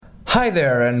Hi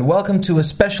there, and welcome to a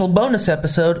special bonus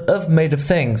episode of Made of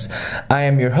Things. I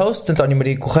am your host, António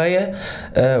Maria Correia.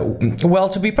 Well,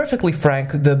 to be perfectly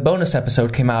frank, the bonus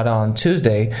episode came out on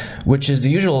Tuesday, which is the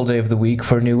usual day of the week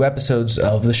for new episodes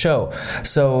of the show.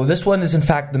 So this one is in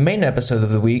fact the main episode of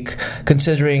the week,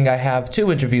 considering I have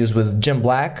two interviews with Jim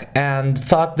Black, and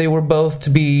thought they were both to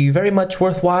be very much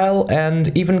worthwhile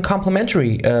and even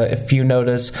complimentary, if you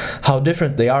notice how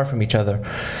different they are from each other.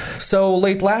 So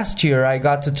late last year, I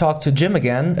got to talk to Jim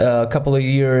again, a couple of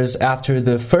years after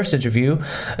the first interview,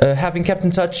 having kept in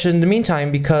touch in the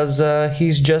meantime because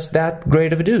he's just that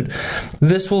great of a dude.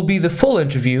 This will be the full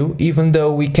interview, even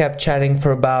though we kept chatting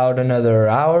for about another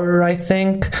hour, I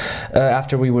think,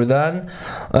 after we were done.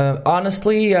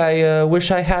 Honestly, I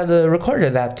wish I had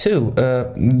recorded that too.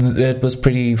 It was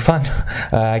pretty fun.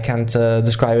 I can't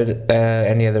describe it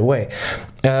any other way.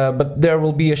 But there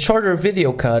will be a shorter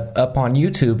video cut up on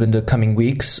YouTube in the coming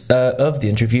weeks of the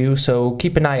interview, so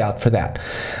keep an eye out for that.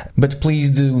 But please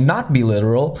do not be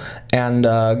literal and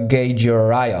gauge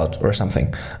your eye out or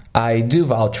something. I do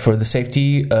vouch for the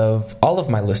safety of all of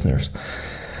my listeners.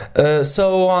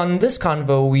 So on this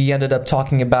convo, we ended up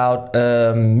talking about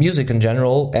music in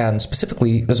general, and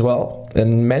specifically as well,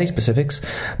 in many specifics,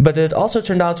 but it also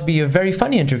turned out to be a very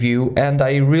funny interview, and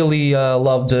I really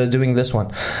loved doing this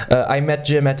one. I met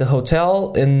Jim at the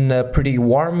hotel in a pretty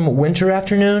warm winter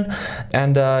afternoon,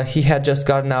 and he had just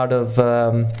gotten out of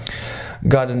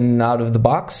the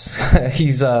box.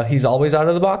 He's always out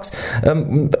of the box.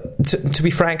 To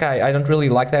be frank, I don't really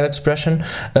like that expression.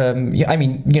 I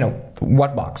mean, you know,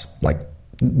 what box? Like,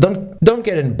 don't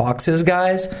get in boxes,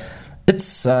 guys.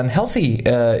 It's unhealthy.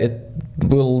 It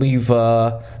will leave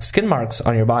skin marks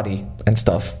on your body and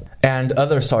stuff, and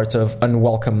other sorts of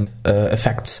unwelcome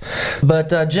effects. But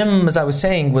Jim, as I was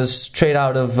saying, was straight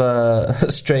out of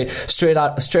straight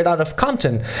out of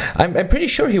Compton. I'm pretty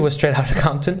sure he was straight out of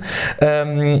Compton.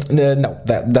 No,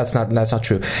 that's not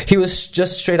true. He was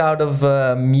just straight out of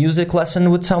a music lesson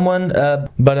with someone.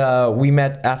 But we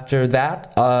met after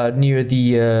that near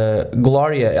the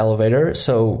Gloria elevator.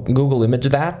 So Google image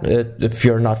that if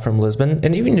you're not from Lisbon,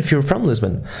 and even if you're from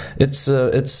Lisbon, it's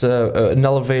an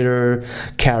elevator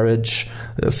carriage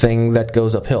thing that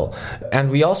goes uphill. And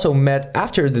we also met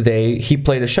after the day he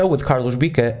played a show with Carlos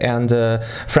Bica and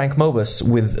Frank Mobus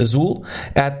with Azul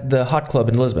at the Hot Club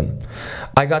in Lisbon.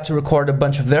 I got to record a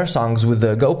bunch of their songs with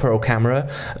the GoPro camera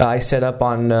I set up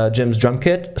on Jim's drum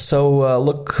kit, so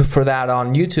look for that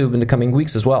on YouTube in the coming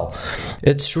weeks as well.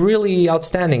 It's really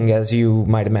outstanding, as you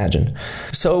might imagine.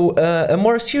 So a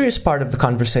more serious part of the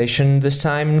conversation this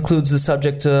time includes the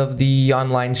subject of the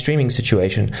online streaming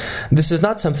situation. This is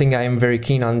not something I am very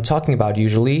keen on talking about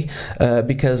usually,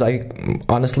 because I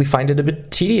honestly find it a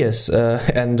bit tedious,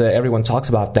 and everyone talks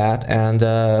about that, and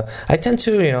I tend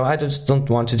to, I just don't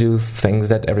want to do things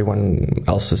that everyone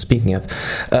else is speaking of.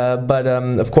 But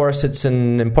of course, it's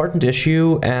an important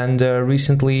issue, and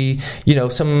recently,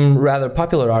 some rather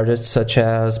popular artists such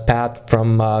as Pat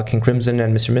from King Crimson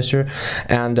and Mr. Mister,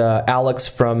 and Alex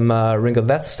from Ring of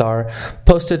Death Star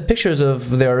posted pictures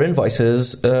of their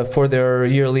invoices for their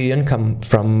yearly income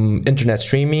from internet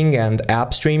streaming and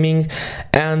app streaming,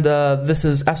 and this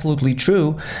is absolutely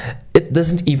true. It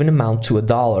doesn't even amount to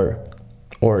 $1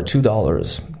 or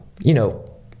 $2.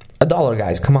 $1,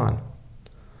 guys, come on.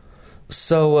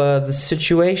 So the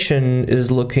situation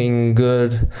is looking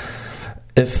good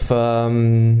if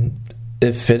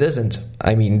it isn't.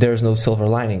 I mean, there's no silver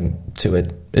lining to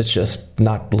it. It's just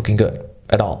not looking good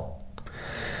at all.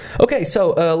 Okay,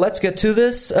 so let's get to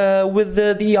this with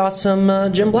the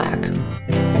awesome Jim Black.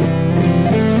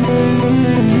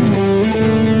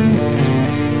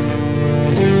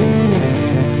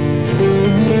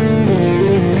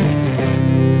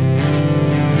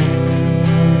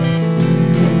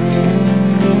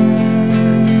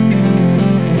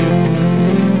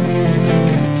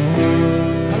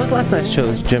 How was last night's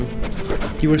shows, Jim?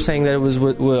 You were saying that it was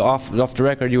off the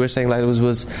record. You were saying that it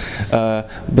was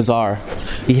bizarre.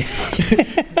 Yeah.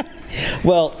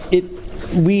 Well,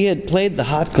 we had played the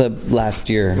Hot Club last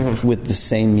year with the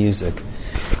same music,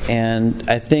 and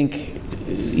I think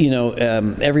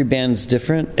every band's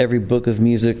different. Every book of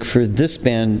music for this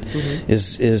band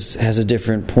has a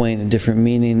different point, a different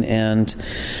meaning, and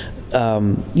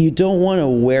you don't want to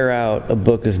wear out a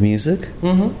book of music.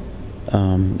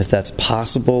 If that's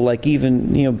possible. Like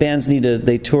even, bands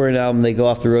they tour an album, they go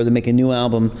off the road, they make a new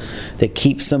album, they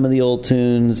keep some of the old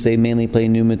tunes, they mainly play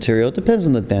new material. It depends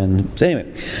on the band. So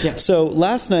anyway, So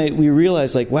last night we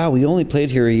realized, wow, we only played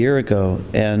here a year ago,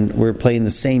 and we're playing the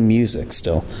same music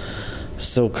still.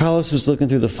 So Carlos was looking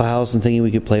through the files and thinking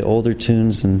we could play older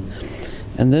tunes, and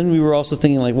And then we were also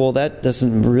thinking, like, well, that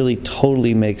doesn't really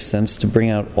totally make sense to bring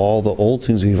out all the old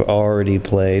tunes we've already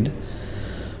played.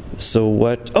 So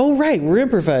what? Oh, right, we're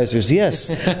improvisers. Yes,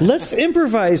 let's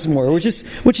improvise more. Which is,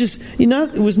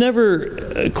 it was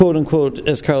never quote unquote,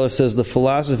 as Carlos says, the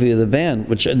philosophy of the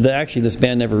band. Actually, this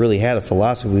band never really had a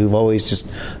philosophy. We've always just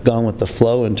gone with the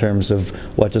flow in terms of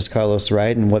what does Carlos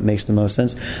write and what makes the most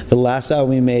sense. The last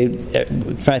album we made,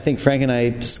 I think Frank and I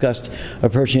discussed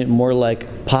approaching it more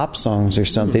like pop songs or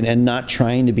something, and not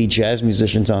trying to be jazz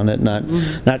musicians on it,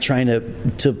 not trying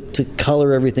to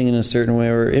color everything in a certain way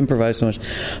or improvise so much.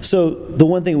 So the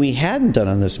one thing we hadn't done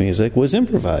on this music was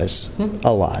improvise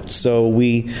a lot. So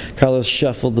Carlos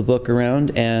shuffled the book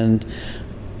around, and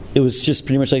it was just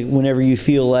pretty much like whenever you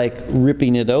feel like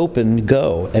ripping it open,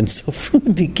 go. And so from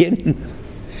the beginning,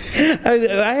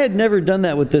 I had never done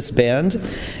that with this band,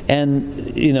 and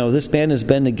this band has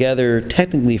been together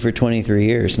technically for 23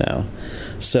 years now.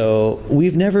 So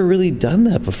we've never really done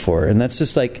that before, and that's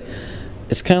just like,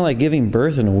 it's kind of like giving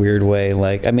birth in a weird way.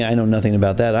 Like, I mean, I know nothing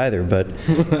about that either, but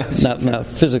not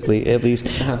physically, at least,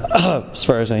 as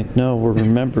far as I know or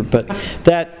remember. But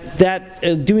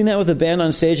that doing that with a band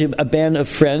on stage, a band of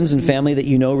friends and family that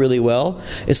you know really well,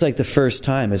 it's like the first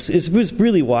time. It was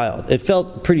really wild. It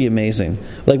felt pretty amazing.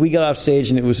 Like, we got off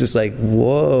stage and it was just like,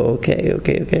 whoa,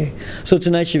 okay. So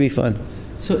tonight should be fun.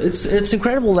 So it's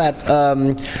incredible that,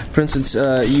 for instance,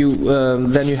 you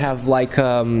have like.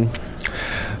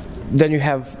 Then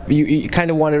you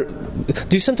kind of want to.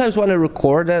 Do you sometimes want to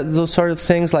record those sort of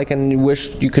things, like, and you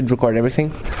wish you could record everything?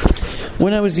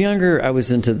 When I was younger, I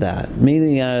was into that,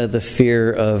 mainly out of the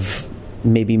fear of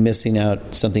maybe missing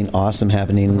out something awesome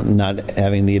happening, not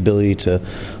having the ability to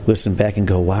listen back and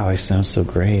go, wow, I sound so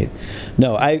great.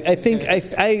 No, I think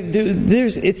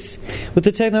it's with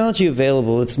the technology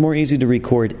available, it's more easy to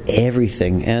record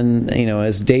everything. And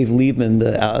as Dave Liebman,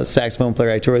 the saxophone player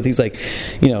I tour with, he's like,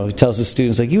 tells his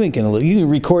students, like, you can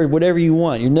record whatever you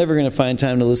want. You're never going to find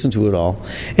time to listen to it all.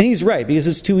 And he's right, because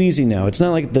it's too easy now. It's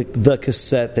not like the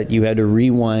cassette that you had to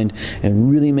rewind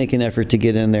and really make an effort to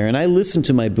get in there. And I listened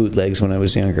to my bootlegs when I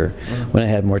was younger, when I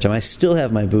had more time. I still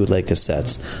have my bootleg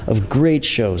cassettes of great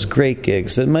shows, great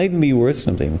gigs that might even be worth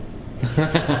something.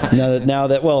 now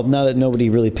that nobody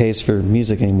really pays for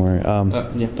music anymore,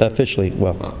 officially.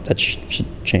 That should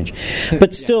change.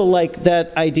 But still, like,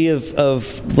 that idea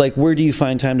of like, where do you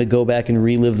find time to go back and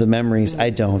relive the memories? I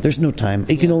don't. There's no time.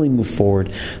 You can only move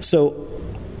forward. So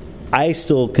I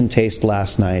still can taste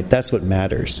last night. That's what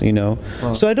matters, Wow.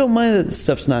 So I don't mind that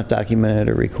stuff's not documented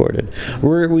or recorded.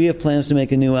 We have plans to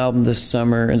make a new album this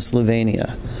summer in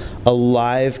Slovenia, a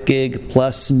live gig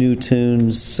plus new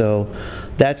tunes. So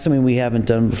that's something we haven't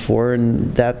done before,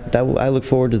 and that I look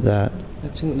forward to that.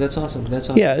 That's awesome.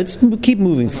 Yeah, keep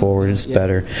moving forward. It's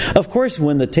better. Of course,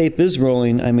 when the tape is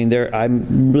rolling, I mean,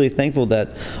 I'm really thankful that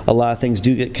a lot of things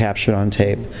do get captured on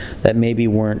tape that maybe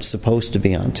weren't supposed to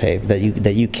be on tape. That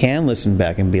you can listen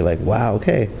back and be like, wow,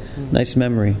 okay, nice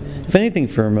memory. If anything,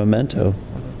 for a memento.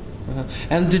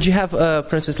 And did you have,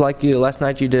 for instance, like last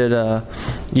night you did,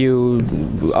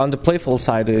 you on the playful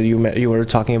side you were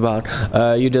talking about,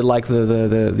 you did like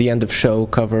the end of show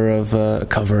cover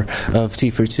of Tea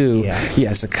for Two. Yeah.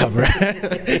 Yes, a cover.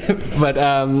 but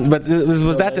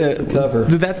was that a cover?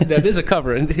 That is a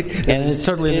cover, and it's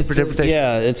certainly an interpretation.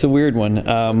 Yeah, it's a weird one.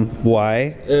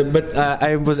 Why? But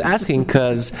I was asking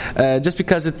because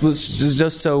it was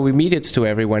just so immediate to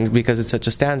everyone, because it's such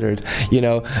a standard,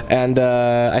 and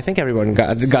I think everyone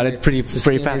got it pretty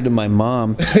fast. To my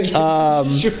mom.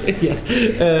 Sure, yes.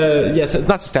 Yes,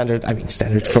 not standard. I mean,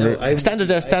 standard for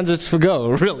standard are standards for Go.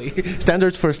 Really,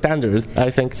 standards for standard. I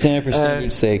think standard for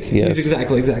standard's sake. Yes,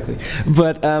 exactly.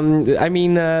 But I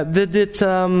mean, did it?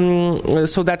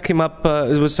 So that came up.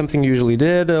 It was something you usually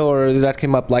did, or that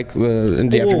came up like in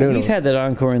the afternoon. We've had that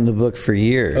encore in the book for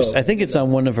years. Oh. I think it's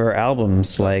on one of our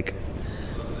albums, like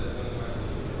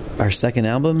our second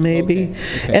album, maybe.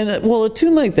 Okay. And a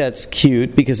tune like that's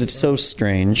cute because it's so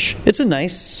strange. It's a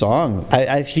nice song.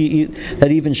 That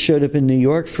even showed up in New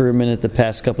York for a minute the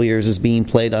past couple of years as being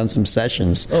played on some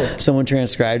sessions. Oh. Someone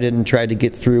transcribed it and tried to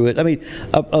get through it. I mean,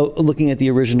 looking at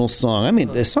the original song. I mean,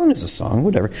 a song is a song,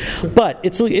 whatever. Sure. But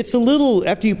it's a little,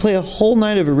 after you play a whole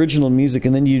night of original music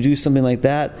and then you do something like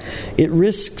that, it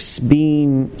risks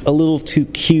being a little too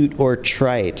cute or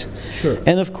trite. Sure.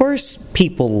 And of course,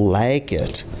 people like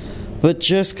it. But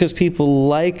just because people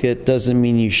like it doesn't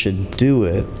mean you should do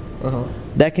it. Uh-huh.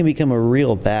 That can become a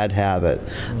real bad habit.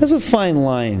 There's a fine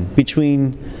line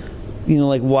between,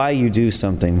 like why you do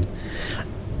something.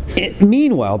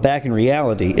 Meanwhile, back in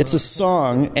reality, it's a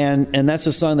song, and that's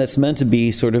a song that's meant to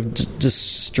be sort of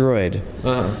destroyed.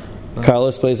 Uh-huh.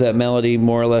 Carlos plays that melody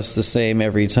more or less the same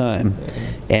every time,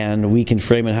 and we can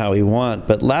frame it how we want.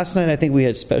 But last night I think we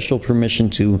had special permission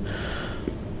to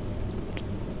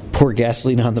pour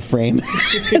gasoline on the frame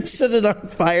and set it on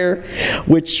fire,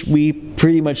 which we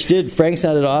pretty much did. Frank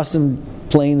sounded awesome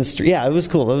playing the street. Yeah, it was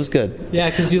cool. It was good. Yeah,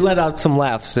 because you let out some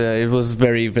laughs. It was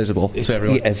very visible to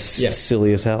everyone. It's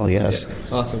silly as hell. Yes.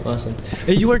 Yeah. Awesome.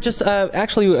 You were just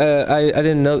actually. I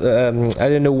didn't know. I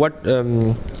didn't know what.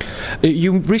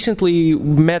 You recently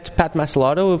met Pat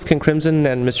Mastelotto of King Crimson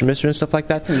and Mr. Mister and stuff like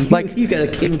that. Like you got a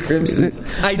King Crimson.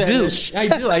 I do.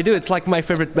 It's like my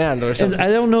favorite band or something. And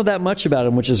I don't know that much about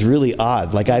him, which is really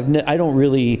odd. Like I don't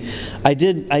really. I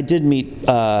did meet.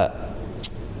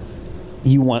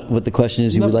 You want what the question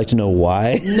is? You would like to know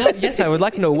why? No, yes, I would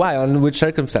like to know why. On which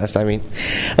circumstance? I mean,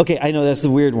 okay, I know that's the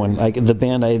weird one. Like the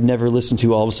band I've never listened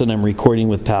to. All of a sudden, I'm recording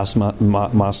with Mastelotto.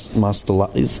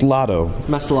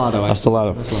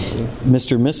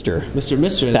 Mr.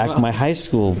 Mister. Back in my high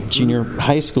school, junior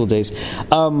high school days.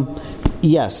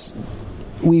 Yes,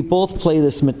 we both play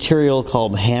this material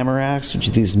called hammer axe, which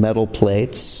are these metal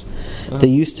plates.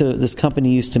 This company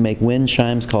used to make wind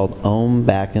chimes called Ohm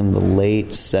back in the late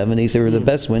 70s. They were the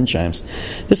best wind chimes.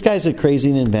 This guy's a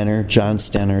crazy inventor, John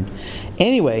Stennard.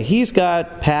 Anyway, he's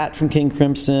got Pat from King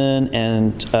Crimson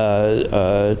and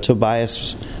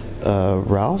Tobias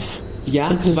Ralph. Yeah,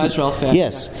 Tobias Ralph. Yeah.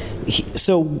 Yes.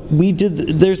 So we did.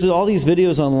 There's all these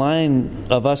videos online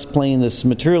of us playing this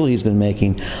material he's been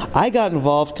making. I got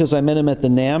involved because I met him at the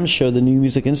NAMM show, the New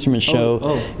Music Instrument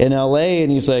show in L.A.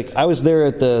 And he's like, I was there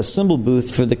at the cymbal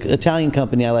booth for the Italian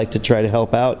company I like to try to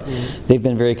help out. They've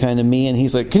been very kind to me. And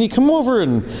he's like, can you come over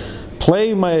and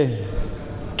play my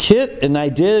kit? And I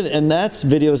did, and that's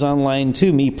videos online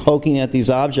too, me poking at these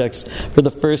objects for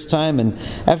the first time. And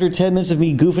after 10 minutes of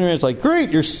me goofing around, it's like, great,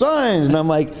 you're signed. And I'm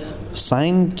like,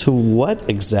 signed to what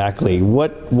exactly?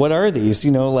 What are these?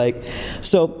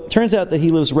 So turns out that he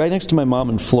lives right next to my mom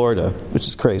in Florida, which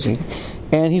is crazy.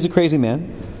 And he's a crazy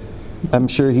man. I'm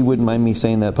sure he wouldn't mind me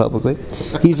saying that publicly.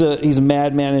 He's a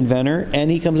madman inventor,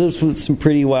 and he comes up with some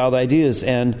pretty wild ideas.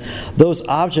 And those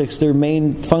objects, their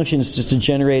main function is just to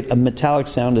generate a metallic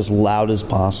sound as loud as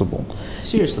possible.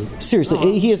 Seriously.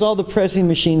 Oh. He has all the pressing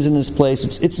machines in his place.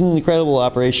 It's an incredible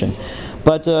operation.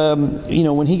 But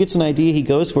when he gets an idea, he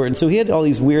goes for it. And so he had all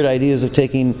these weird ideas of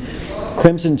taking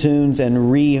Crimson tunes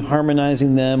and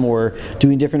re-harmonizing them, or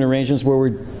doing different arrangements where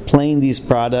we're playing these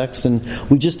products. And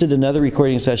we just did another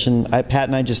recording session. Pat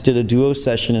and I just did a duo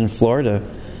session in Florida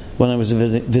when I was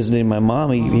visiting my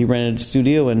mom. He rented a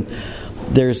studio, and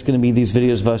there's going to be these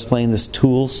videos of us playing this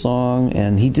Tool song,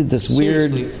 and he did this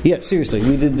weird... Seriously.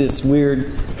 We did this weird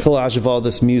collage of all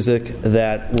this music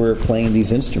that we're playing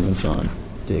these instruments on.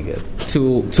 Dig it.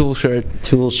 Tool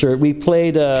shirt. We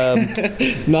played.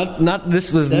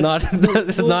 This is not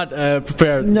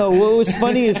prepared. No, what was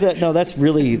funny is that that's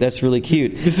really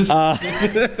cute. This is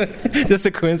just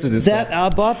a coincidence. I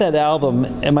bought that album,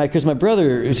 and because my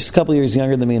brother, who's just a couple years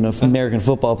younger than me, and an American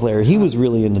football player, he was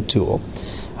really into Tool.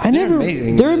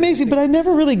 They're amazing, but I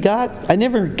never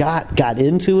got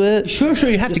into it. Sure,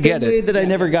 you have to get it. The way that I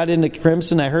never got into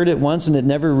Crimson, I heard it once, and it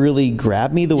never really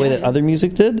grabbed me the way that other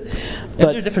music did.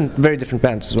 But they're very different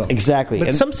bands as well. Exactly.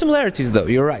 But some similarities, though.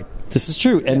 You're right. This is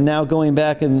true. And now going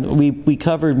back, and we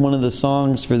covered one of the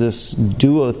songs for this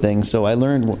duo thing, so I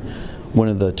learned one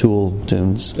of the Tool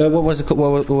tunes. What was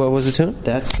the tune?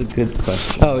 That's a good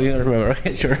question. Oh, you don't remember?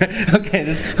 Okay, sure. Okay,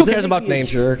 who cares about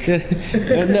names? Jerk.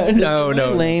 No.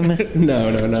 Lame.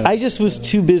 No. I just was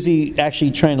too busy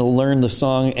actually trying to learn the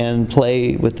song and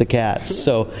play with the cats.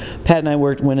 So Pat and I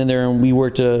went in there, and we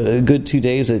worked a good 2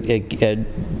 days at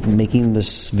making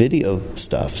this video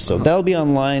stuff. So that'll be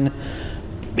online.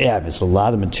 Yeah, it's a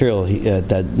lot of material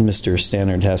that Mr.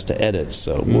 Stannard has to edit,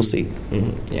 so we'll see.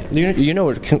 Mm-hmm. Yeah, you know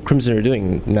what Crimson are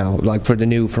doing now, like for the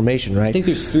new formation, right? I think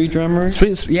there's 3 drummers.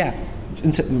 Yeah. I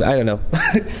don't know.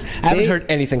 I haven't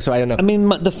heard anything, so I don't know. I mean,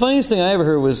 the funniest thing I ever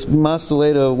heard was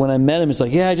Mastelotto, when I met him, he's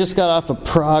like, I just got off a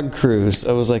Prague cruise.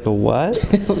 I was like, a what?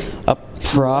 A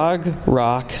Prague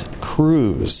rock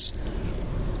cruise.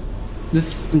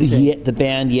 This is insane. The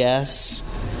band, yes.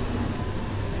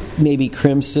 Maybe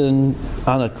Crimson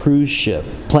on a cruise ship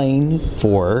playing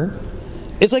for...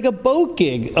 It's like a boat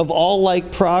gig of all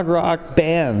like prog rock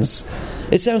bands.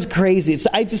 It sounds crazy.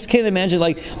 I just can't imagine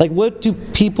like what do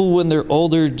people when they're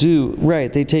older do?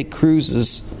 Right, they take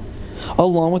cruises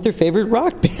along with their favorite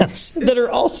rock bands that are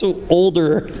also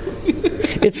older.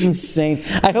 It's insane.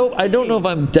 I don't know if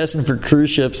I'm destined for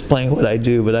cruise ships playing what I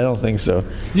do, but I don't think so.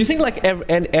 Do you think like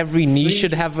every niche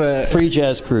should have a free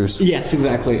jazz cruise? Yes,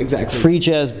 exactly. Free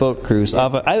jazz boat cruise.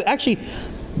 I actually,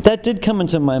 that did come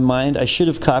into my mind. I should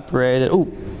have copyrighted.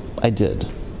 I did.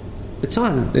 It's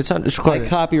on. It's I recorded.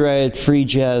 copyrighted Free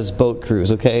Jazz Boat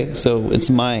Cruise, okay? So it's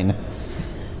mine.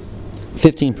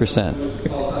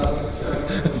 15%.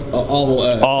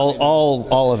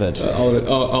 All of it.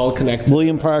 All connected.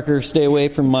 William Parker, stay away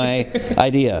from my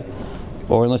idea.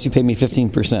 Or unless you pay me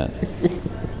 15%.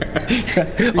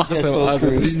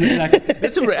 Awesome. It's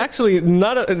it's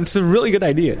a really good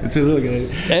idea. It's a really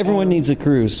good idea. Everyone needs a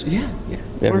cruise. Yeah.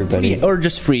 Everybody. Or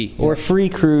just free. Or free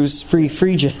cruise, free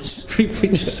jazz. Free.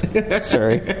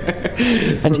 Sorry.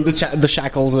 From the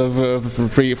shackles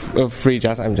of free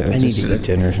jazz. I need to eat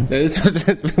dinner.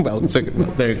 Well,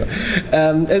 there you go.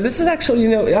 This is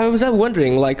actually, I was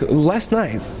wondering, like last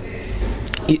night.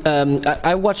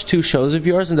 I watched 2 shows of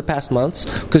yours in the past months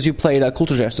because you played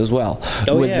Kulturgest as well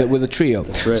with a trio.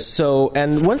 That's right. So,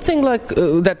 and one thing like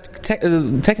that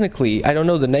technically I don't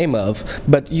know the name of,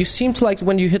 but you seem to like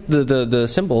when you hit the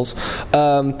cymbals.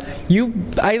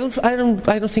 I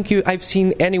don't think I've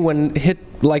seen anyone hit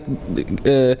on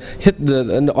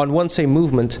one same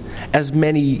movement as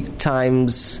many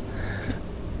times.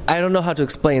 I don't know how to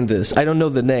explain this. I don't know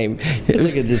the name.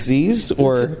 Like a disease,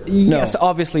 or yes,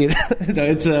 obviously.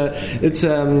 It's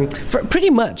pretty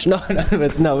much no,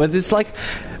 but it's like.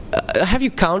 Have you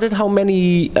counted how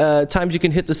many times you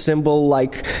can hit the cymbal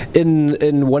like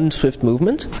in one swift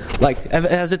movement? Like,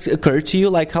 has it occurred to you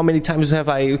like how many times have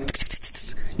I?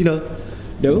 No.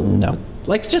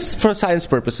 Like just for science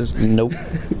purposes. Nope.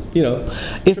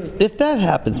 If that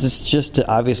happens, it's just to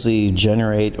obviously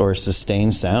generate or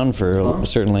sustain sound for a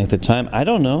certain length of time. I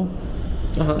don't know.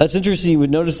 That's interesting. You would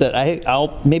notice that.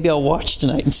 I'll watch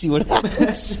tonight and see what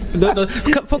happens. No,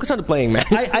 focus on the playing, man.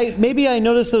 Maybe I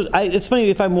notice those. It's funny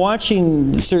if I'm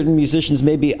watching certain musicians.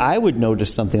 Maybe I would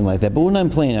notice something like that. But when I'm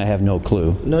playing, I have no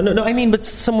clue. No. I mean, but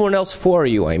someone else for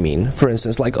you. I mean, for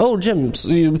instance, like, oh, Jim,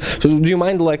 do you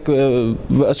mind like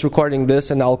us recording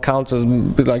this, and I'll count as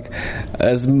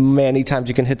many times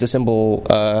you can hit the cymbal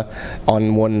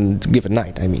on one given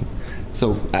night. I mean.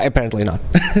 So apparently not.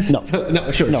 No,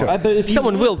 sure. But if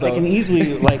someone will, though. I can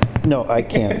easily no, I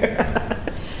can't.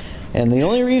 And the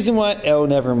only reason why,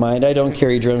 never mind. I don't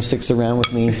carry drumsticks around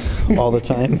with me all the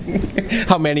time.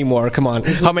 How many more? Come on.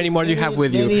 How many more do you have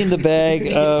with you? Many in the bag.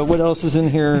 What else is in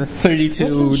here? 32.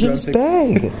 What's in Jim's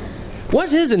bag?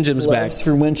 What is in Jim's bag? Gloves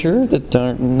for winter that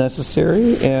aren't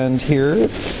necessary. And here,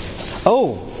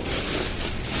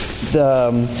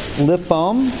 the lip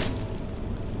balm.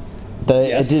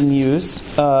 That I didn't use,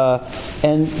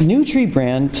 and Nutri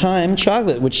brand Thyme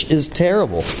chocolate, which is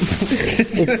terrible.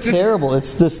 It's terrible.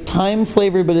 It's this thyme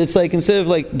flavor, but it's like instead of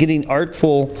like getting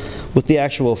artful with the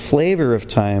actual flavor of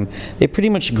thyme, they pretty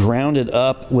much ground it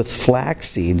up with flax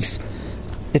seeds.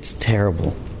 It's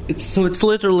terrible. It's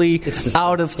literally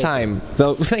out of time.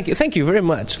 So thank you very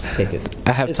much. Take it.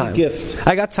 I have time. A gift.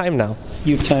 I got time now.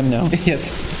 You have time now.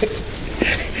 Yes.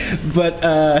 But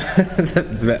I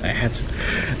had to.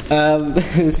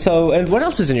 So, and what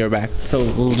else is in your bag? So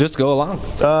we'll just go along.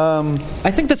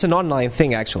 I think that's an online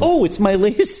thing, actually. Oh, it's my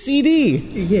latest CD.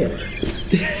 Yeah.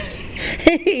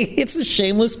 Hey, it's a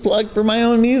shameless plug for my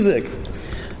own music.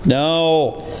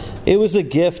 No, it was a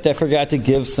gift I forgot to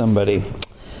give somebody.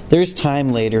 There's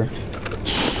time later.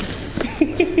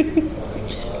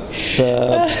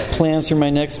 The plans for my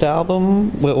next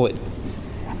album. Wait.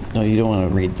 No, you don't want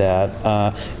to read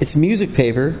that. It's music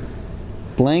paper,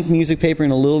 blank music paper in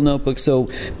a little notebook. So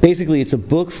basically, it's a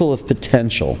book full of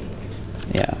potential.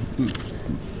 Yeah.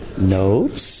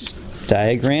 Notes,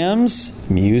 diagrams,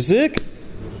 music.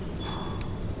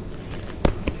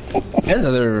 And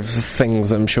other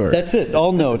things, I'm sure. That's it.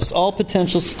 All notes, all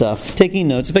potential stuff. Taking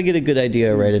notes. If I get a good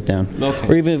idea, I write it down. Okay.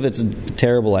 Or even if it's a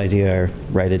terrible idea, I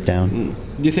write it down.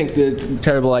 Do you think the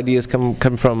terrible ideas come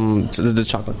from the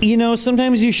chocolate?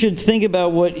 Sometimes you should think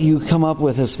about what you come up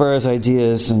with as far as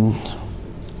ideas, and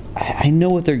I know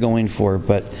what they're going for,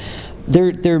 but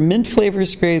their mint flavor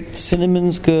is great,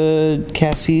 cinnamon's good,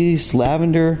 cassis,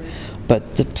 lavender,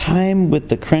 but the thyme with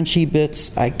the crunchy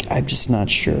bits, I'm just not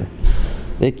sure.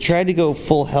 They tried to go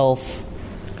full health.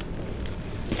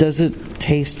 Does it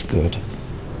taste good?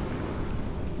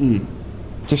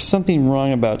 There's something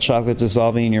wrong about chocolate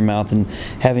dissolving in your mouth and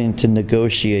having to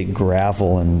negotiate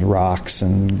gravel and rocks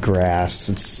and grass.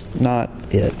 It's not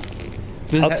it.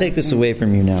 I'll take this away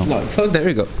from you now. No, so there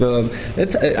you go.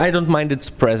 I don't mind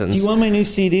its presence. Do you want my new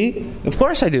CD? Of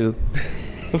course I do.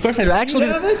 Of course I do. I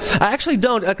actually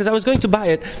don't, because I was going to buy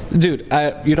it. Dude,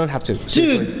 you don't have to.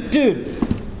 Seriously. Dude.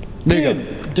 There you go.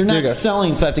 They're not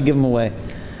selling, so I have to give them away.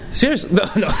 Seriously?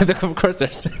 No, of course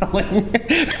they're selling.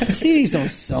 CDs don't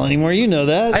sell anymore. You know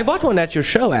that. I bought one at your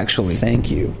show, actually. Thank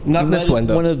you. Not this one,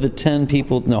 though. One of the 10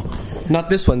 people. No. Not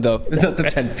this one, though. Not the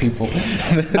 10 people.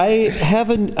 I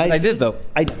haven't. I did, though.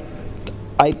 I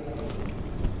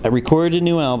recorded a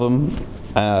new album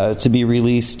to be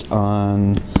released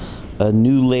on a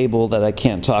new label that I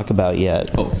can't talk about yet.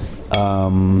 Oh.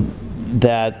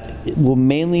 That will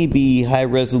mainly be high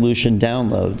resolution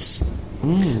downloads.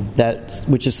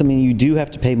 Which is something you do have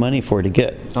to pay money for to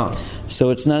get. So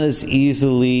it's not as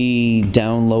easily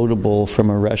downloadable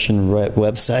from a Russian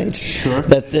website. Sure.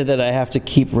 That I have to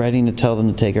keep writing to tell them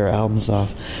to take our albums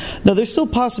off. No, there's still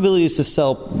possibilities to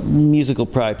sell musical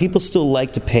product. People still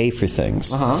like to pay for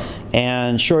things.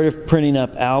 And short of printing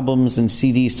up albums and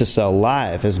CDs to sell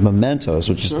live as mementos,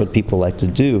 which is what people like to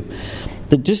do,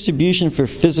 the distribution for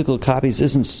physical copies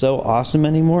isn't so awesome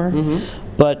anymore.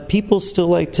 But people still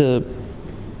like to.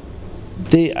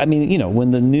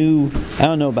 When the new, I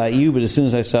don't know about you, but as soon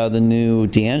as I saw the new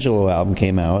D'Angelo album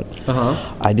came out,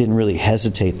 I didn't really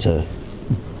hesitate to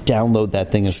download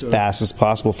that thing as fast as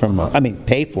possible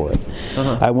pay for it.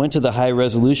 I went to the high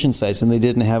resolution sites and they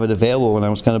didn't have it available, and I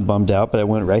was kind of bummed out, but I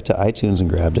went right to iTunes and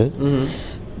grabbed it.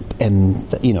 And,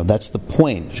 that's the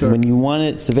point. Sure. When you want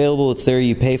it, it's available, it's there,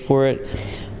 you pay for it.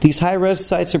 These high-res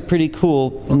sites are pretty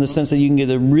cool in the sense that you can get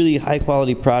a really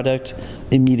high-quality product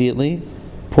immediately,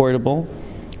 portable.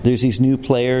 There's these new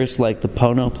players like the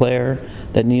Pono player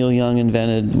that Neil Young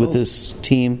invented with his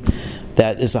team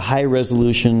that is a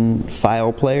high-resolution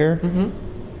file player.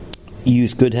 You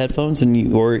use good headphones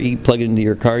or you plug it into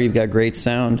your car, you've got great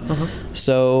sound.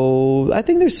 So I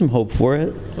think there's some hope for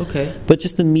it. Okay. But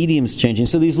just the medium's changing.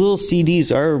 So these little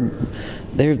CDs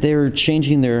they're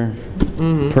changing their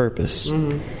purpose.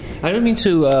 I don't mean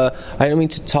to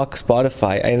talk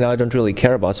Spotify. I know I don't really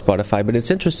care about Spotify, but it's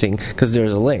interesting because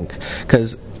there's a link.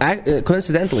 Because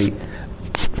coincidentally,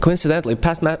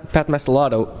 Pat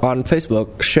Mastelotto on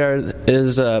Facebook shared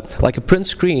his like a print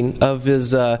screen of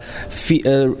his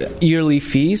yearly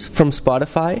fees from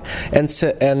Spotify,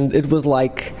 and it was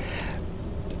like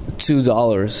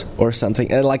 $2 or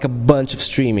something, and like a bunch of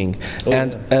streaming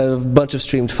a bunch of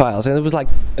streamed files, and it was like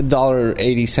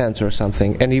 $1.80 or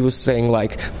something. And he was saying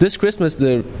like, this Christmas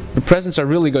the presents are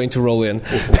really going to roll in,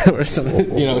 or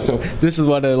something, So this is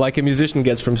what a musician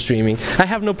gets from streaming. I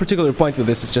have no particular point with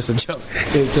this. It's just a joke.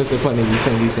 It's just a funny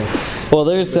thing he said. Well,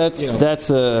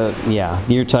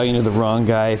 you're talking to the wrong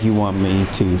guy if you want me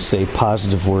to say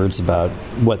positive words about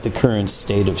what the current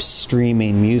state of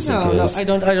streaming music is.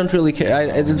 No, I don't really care.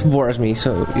 It bores me,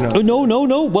 so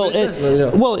No.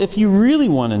 Well, if you really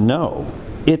want to know,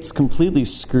 it's completely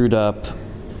screwed up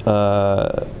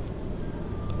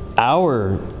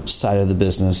our side of the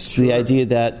business. Sure. The idea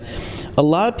that a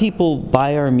lot of people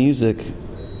buy our music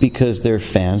because they're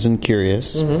fans and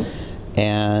curious.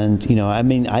 And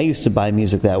I used to buy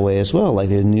music that way as well. Like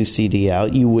there's a new CD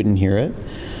out, you wouldn't hear it.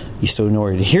 So in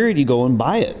order to hear it, you go and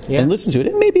buy it and listen to it.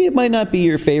 And maybe it might not be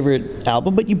your favorite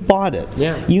album, but you bought it.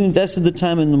 Yeah. You invested the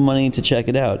time and the money to check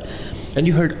it out. And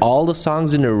you heard all the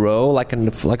songs in a row, like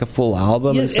a full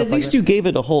album and stuff like that? At least you gave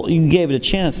it a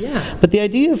chance. Yeah. But the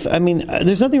idea of,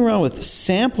 there's nothing wrong with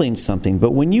sampling something,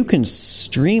 but when you can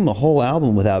stream a whole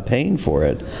album without paying for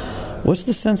it, what's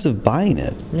the sense of buying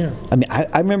it? Yeah.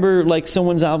 I remember like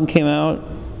someone's album came out,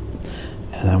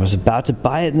 and I was about to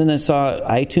buy it, and then I saw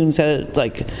iTunes had it,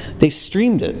 like, they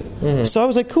streamed it. So I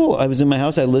was like, cool. I was in my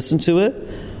house, I listened to it.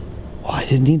 Well, I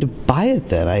didn't need to buy it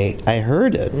then. I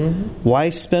heard it. Why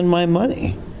spend my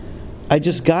money? I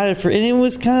just got it and it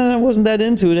was I wasn't that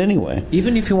into it anyway.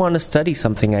 Even if you want to study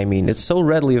something, it's so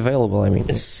readily available,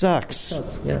 It sucks.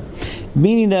 Yeah.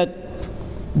 Meaning that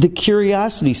the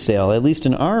curiosity sale, at least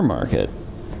in our market,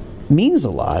 means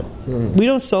a lot. We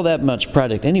don't sell that much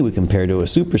product anyway compared to a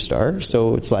superstar,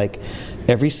 so it's like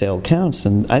every sale counts,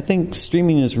 and I think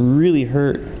streaming has really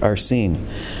hurt our scene.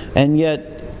 And yet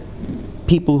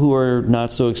people who are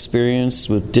not so experienced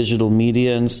with digital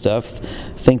media and stuff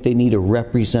think they need to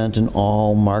represent in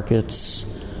all markets,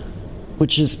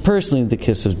 which is personally the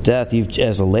kiss of death.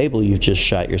 As a label, you've just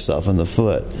shot yourself in the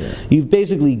foot. You've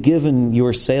basically given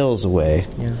your sales away,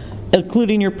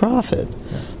 including your profit.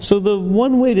 So the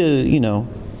one way to,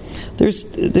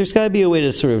 there's got to be a way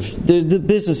to sort of, the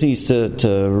business needs to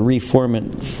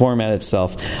format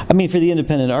itself. For the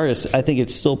independent artists, I think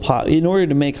it's still in order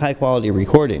to make high quality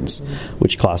recordings,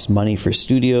 which cost money for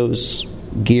studios,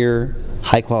 gear,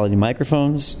 high quality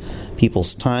microphones,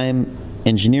 people's time,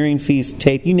 engineering fees,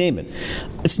 tape, you name it.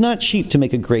 It's not cheap to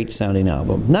make a great sounding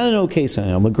album. Not an okay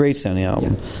sounding album, a great sounding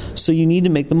album. So you need to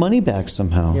make the money back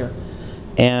somehow.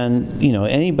 And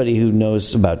anybody who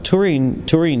knows about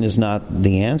touring is not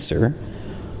the answer.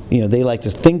 They like to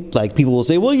think, like, people will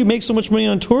say, well, you make so much money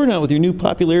on tour now with your new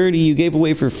popularity you gave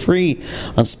away for free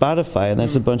on Spotify, and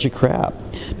that's a bunch of crap.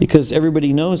 Because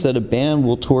everybody knows that a band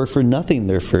will tour for nothing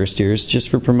their first years just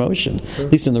for promotion,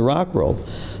 at least in the rock world.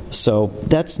 So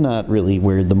that's not really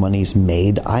where the money's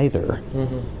made either.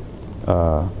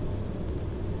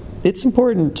 It's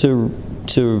important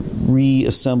to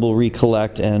reassemble,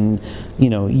 recollect, and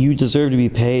you deserve to be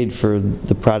paid for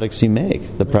the products you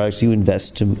make, the products you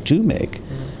invest to make.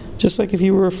 Just like if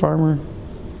you were a farmer,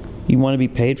 you want to be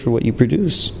paid for what you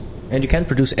produce. And you can't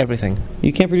produce everything.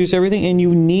 You can't produce everything, and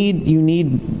you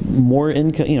need more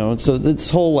income. So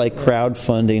this whole like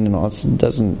crowdfunding and all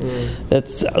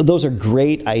those are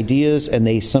great ideas, and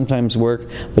they sometimes work,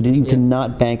 but you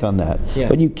cannot bank on that. Yeah.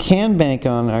 What you can bank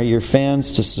on are your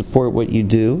fans to support what you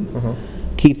do,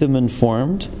 keep them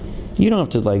informed. You don't have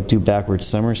to do backward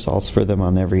somersaults for them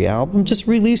on every album. Just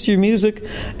release your music,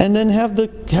 and then have the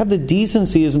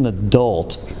decency as an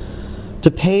adult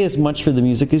to pay as much for the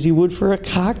music as you would for a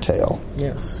cocktail.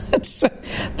 Yeah,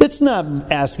 that's not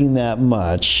asking that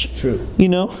much. True.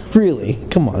 Really,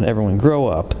 come on, everyone, grow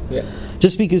up. Yeah.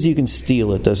 Just because you can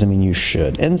steal it doesn't mean you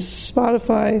should. And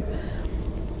Spotify,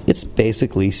 it's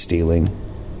basically stealing.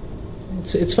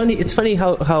 It's funny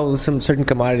how some certain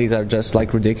commodities are just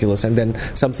like ridiculous, and then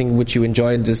something which you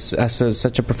enjoy just has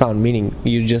such a profound meaning.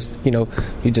 You just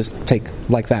take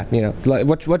like that. Like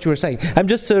what you were saying. I'm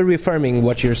just reaffirming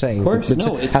what you're saying. Of course,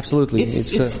 absolutely.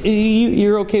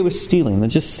 You're okay with stealing. Then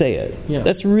just say it. Yeah.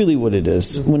 That's really what it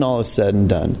is. When all is said and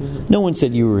done, no one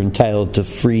said you were entitled to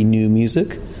free new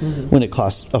music when it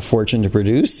costs a fortune to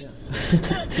produce.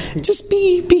 Just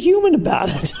be human about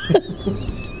it.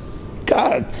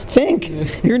 God, think.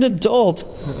 You're an adult.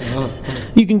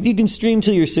 You can stream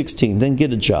till you're 16, then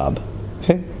get a job.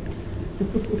 Okay?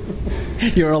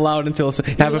 You're allowed until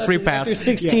have a free pass. After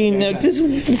 16,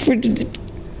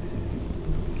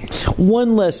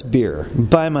 one less beer.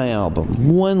 Buy my album.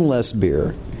 One less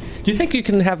beer. Do you think you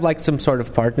can have some sort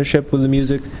of partnership with the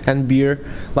music and beer,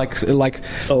 like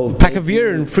pack of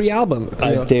beer and free album?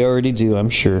 They already do, I'm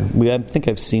sure. I think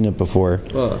I've seen it before.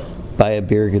 Buy a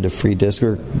beer, get a free disc,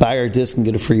 or buy our disc and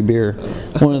get a free beer.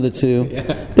 One of the two.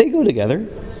 They go together.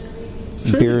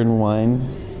 Sure. Beer and wine.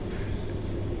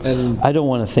 And I don't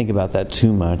want to think about that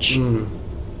too much.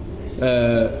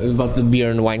 About the beer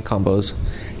and wine combos.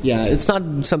 Yeah, it's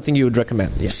not something you would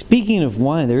recommend. Yeah. Speaking of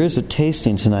wine, there is a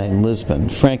tasting tonight in Lisbon.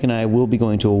 Frank and I will be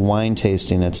going to a wine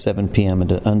tasting at 7 p.m.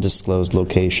 at an undisclosed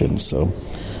location, so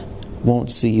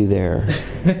won't see you there.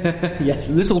 Yes,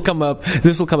 this will come up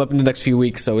in the next few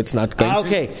weeks, so it's not going to.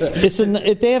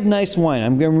 They have nice wine.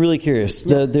 I'm really curious.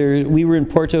 Yeah. We were in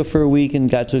Porto for a week and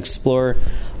got to explore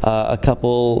a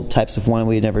couple types of wine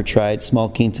we had never tried, small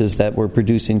quintas that were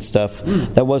producing stuff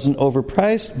that wasn't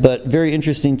overpriced, but very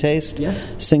interesting taste.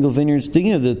 Yes. Single vineyards,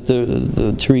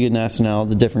 the Touriga Nacional,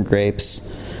 the different grapes.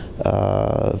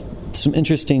 Some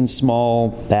interesting small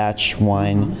batch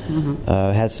wine.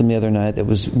 Had some the other night that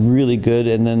was really good,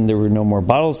 and then there were no more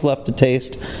bottles left to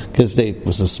taste because it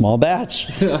was a small batch.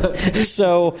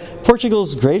 So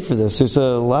Portugal's great for this. There's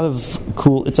a lot of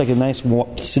cool. It's like a nice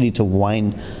city to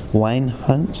wine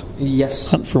hunt. Yes,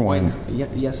 hunt for wine.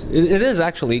 Yes, it is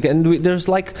actually, and there's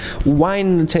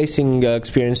wine tasting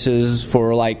experiences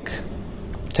for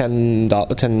 10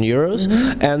 euros,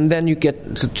 and then you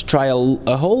get to try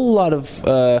a whole lot of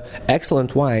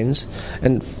excellent wines.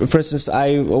 And for instance,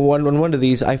 on one of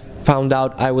these, I found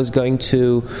out I was going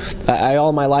to.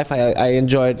 All my life, I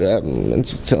enjoyed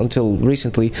until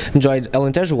recently enjoyed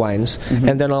Alentejo wines,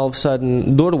 and then all of a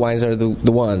sudden, Douro wines are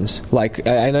the ones.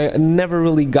 I never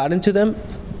really got into them.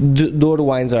 Douro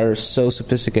wines are so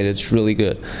sophisticated; it's really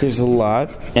good. There's a lot,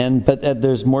 but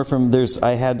there's more from.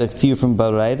 I had a few from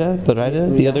Barreira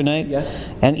the other night,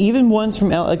 and even ones from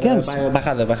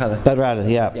Barreira.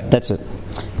 Yeah, that's it.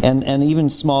 And even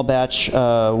small batch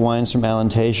wines from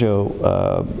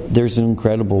Alentejo. There's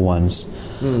incredible ones.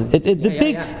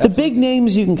 The big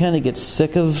names you can kind of get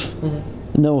sick of.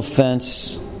 No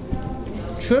offense.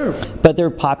 Sure. But they're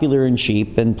popular and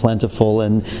cheap and plentiful,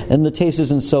 and the taste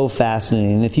isn't so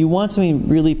fascinating. If you want something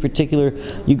really particular,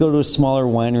 you go to a smaller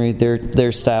winery,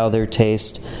 their style, their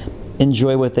taste.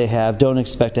 Enjoy what they have. Don't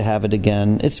expect to have it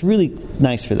again. It's really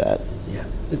nice for that. Yeah.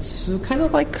 It's kind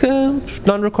of like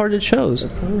non-recorded shows.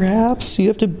 Perhaps you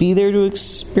have to be there to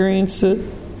experience it.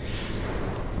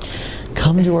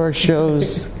 Come to our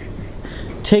shows.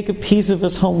 Take a piece of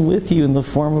us home with you in the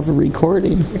form of a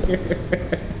recording.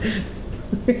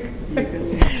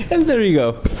 And there you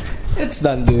go. It's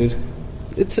done, dude.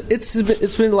 It's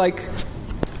been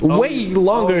way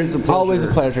longer. Always a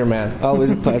pleasure. Man.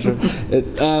 Always a pleasure.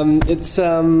 It's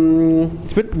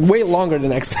been way longer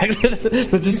than expected,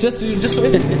 but it's just so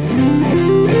interesting.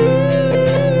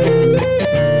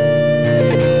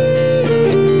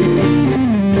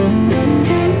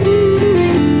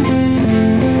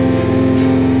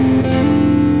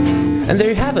 And there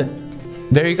you have it.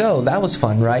 There you go. That was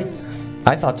fun, right?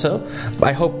 I thought so.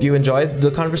 I hope you enjoyed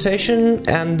the conversation.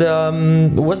 And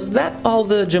was that all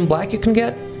the Jim Black you can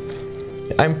get?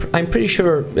 I'm pretty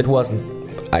sure it wasn't.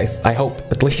 I hope,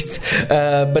 at least.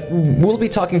 But we'll be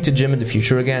talking to Jim in the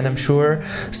future again, I'm sure.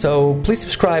 So please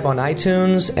subscribe on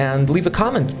iTunes and leave a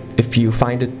comment if you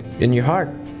find it in your heart.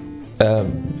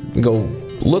 Go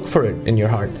look for it in your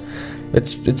heart.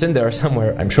 It's in there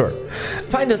somewhere, I'm sure.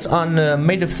 Find us on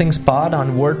Made of Things Pod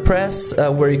on WordPress,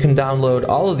 where you can download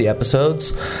all of the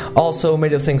episodes. Also,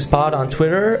 Made of Things Pod on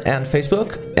Twitter and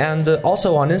Facebook, and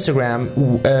also on Instagram.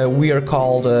 We are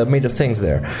called Made of Things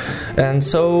there. And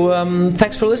so,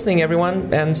 thanks for listening,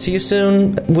 everyone, and see you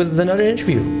soon with another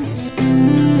interview.